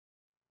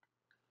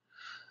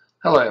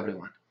Hello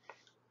everyone.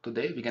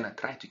 Today we're gonna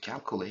try to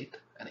calculate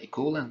an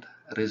equivalent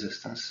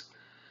resistance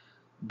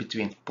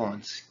between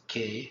points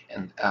K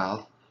and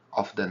L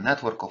of the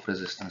network of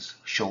resistance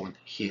shown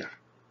here.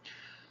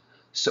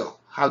 So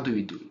how do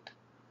we do it?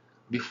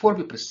 Before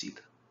we proceed,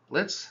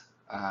 let's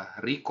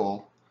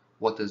recall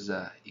what is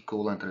the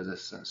equivalent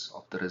resistance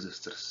of the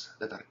resistors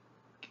that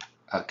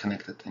are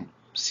connected in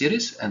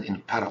series and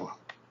in parallel.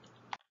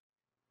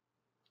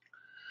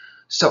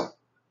 So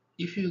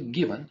if you're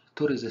given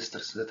two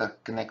resistors that are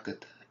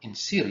connected in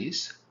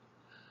series,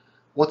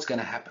 what's going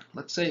to happen?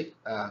 Let's say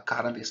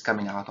current is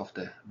coming out of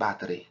the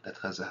battery that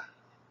has a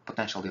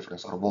potential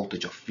difference or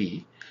voltage of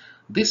V.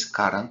 This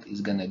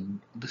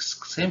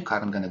same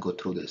current gonna go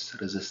through this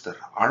resistor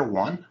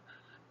R1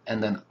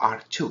 and then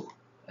R2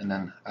 and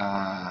then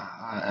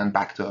and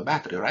back to a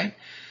battery, right?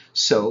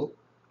 So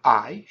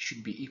I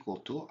should be equal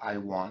to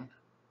I1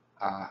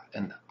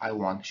 and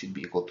I1 should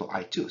be equal to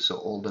I2. So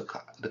all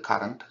the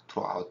current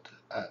throughout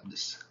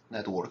this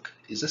network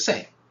is the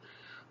same.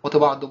 What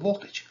about the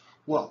voltage?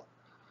 Well,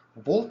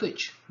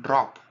 voltage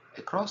drop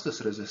across this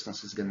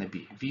resistance is going to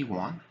be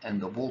V1, and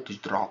the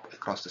voltage drop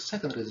across the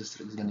second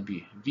resistor is going to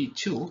be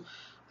V2,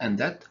 and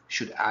that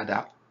should add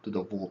up to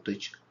the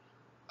voltage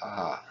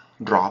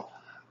drop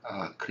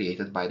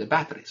created by the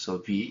battery. So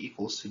V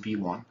equals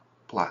V1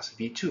 plus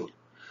V2.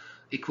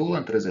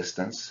 Equivalent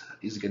resistance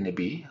is going to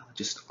be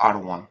just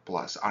R1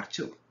 plus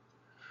R2.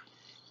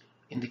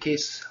 In the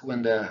case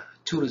when the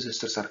two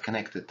resistors are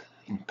connected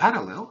in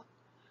parallel,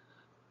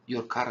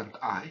 your current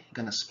I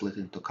gonna split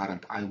into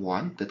current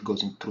I1 that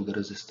goes in through the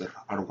resistor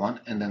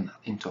R1 and then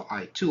into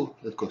I2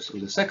 that goes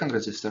through the second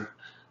resistor,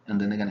 and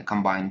then they're gonna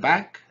combine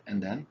back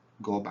and then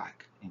go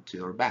back into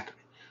your battery.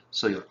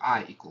 So your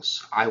I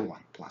equals I1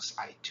 plus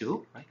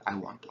I2, right?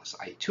 I1 plus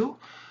I2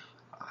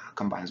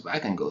 combines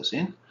back and goes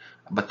in,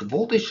 but the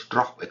voltage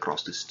drop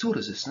across these two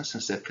resistors,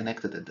 since they're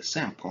connected at the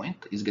same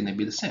point, is gonna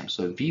be the same.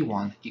 So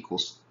V1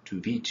 equals to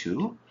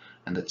V2,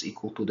 and that's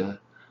equal to the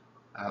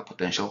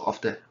potential of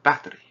the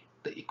battery.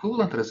 The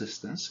equivalent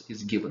resistance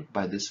is given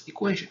by this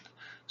equation.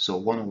 So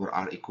 1 over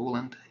R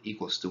equivalent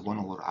equals to 1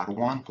 over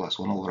R1 plus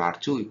 1 over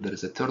R2. If there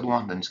is a third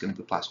one, then it's going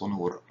to be plus 1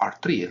 over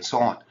R3 and so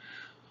on.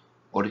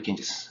 Or you can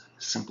just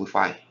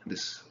simplify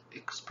this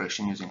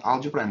expression using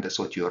algebra, and that's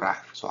what you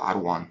arrive. So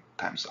R1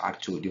 times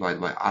R2 divided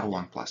by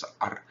R1 plus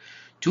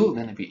R2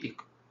 going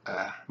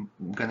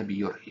to be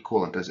your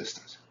equivalent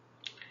resistance.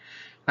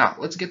 Now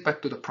let's get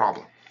back to the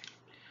problem.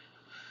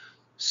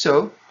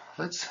 So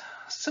let's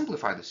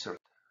simplify the circuit.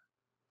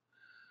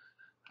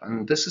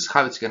 And this is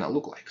how it's going to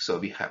look like. So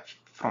we have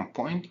from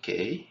point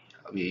K,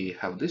 we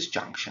have this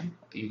junction.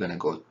 You're going to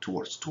go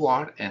towards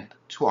 2R and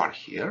 2R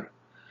here.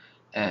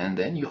 And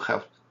then you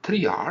have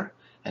 3R,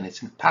 and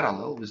it's in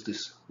parallel with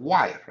this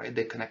wire, right?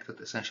 They're connected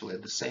essentially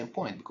at the same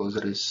point because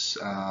there is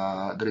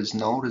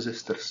no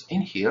resistors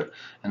in here,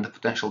 and the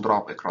potential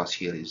drop across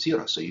here is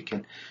 0. So you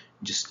can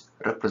just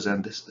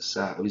represent this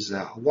as, with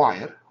a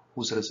wire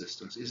whose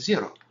resistance is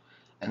 0.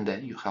 And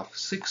then you have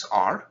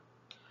 6R,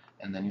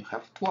 and then you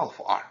have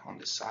 12R on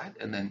this side,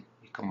 and then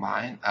you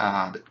combine,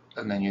 and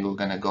then you're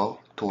gonna go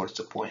towards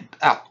the point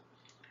L.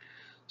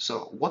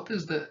 So what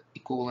is the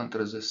equivalent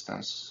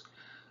resistance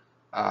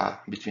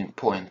between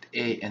point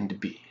A and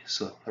B?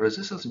 So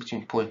resistance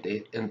between point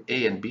A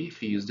and B,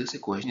 if you use this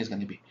equation, is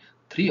going to be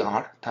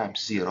 3R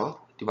times 0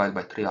 divided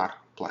by 3R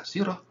plus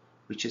 0,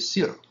 which is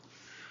 0.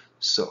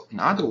 So in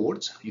other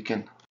words, you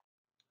can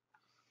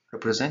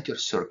represent your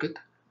circuit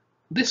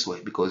this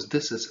way because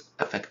this is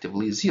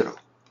effectively 0,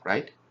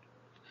 right?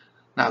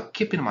 Now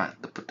keep in mind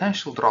the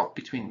potential drop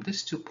between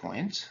these 2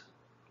 points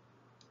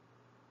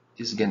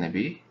is going to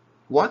be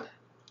what?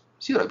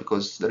 0,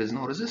 because there is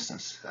no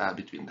resistance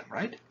between them,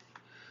 right?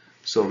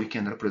 So we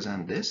can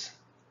represent this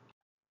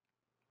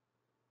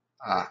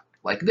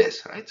like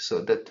this, right?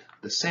 So that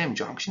the same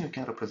junction, you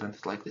can represent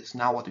it like this.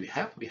 Now what we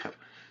have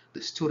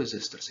these two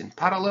resistors in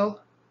parallel,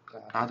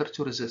 another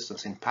two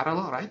resistors in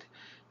parallel, right?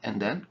 And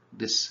then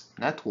this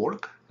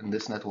network and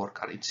this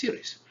network are in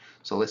series.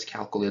 So let's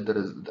calculate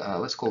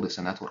let's call this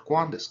a network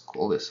 1, let's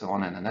call this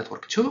one and a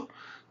network 2.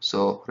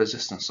 So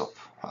resistance of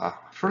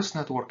first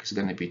network is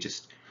going to be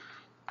just,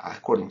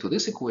 according to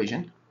this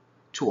equation,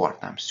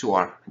 2R times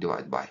 2R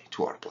divided by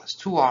 2R plus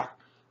 2R,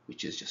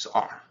 which is just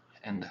R.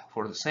 And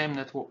for the same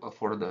network,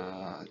 for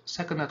the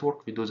second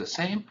network, we do the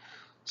same.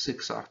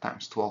 6R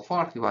times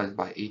 12R divided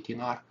by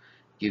 18R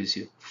gives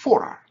you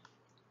 4R,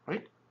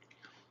 right?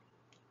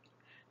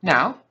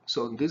 Now,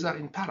 so these are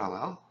in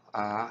parallel,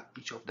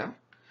 each of them.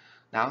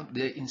 Now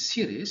they're in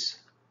series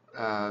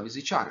with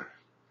each other.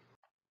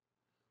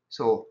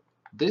 So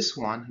this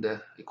one,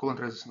 the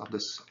equivalent resistance of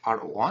this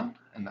R1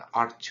 and the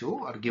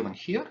R2 are given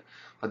here,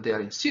 but they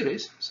are in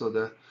series. So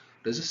the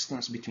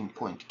resistance between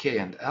point K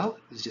and L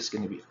is just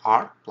going to be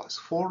R plus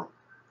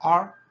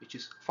 4R, which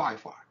is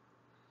 5R.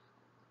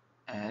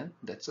 And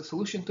that's a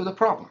solution to the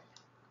problem.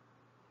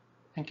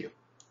 Thank you.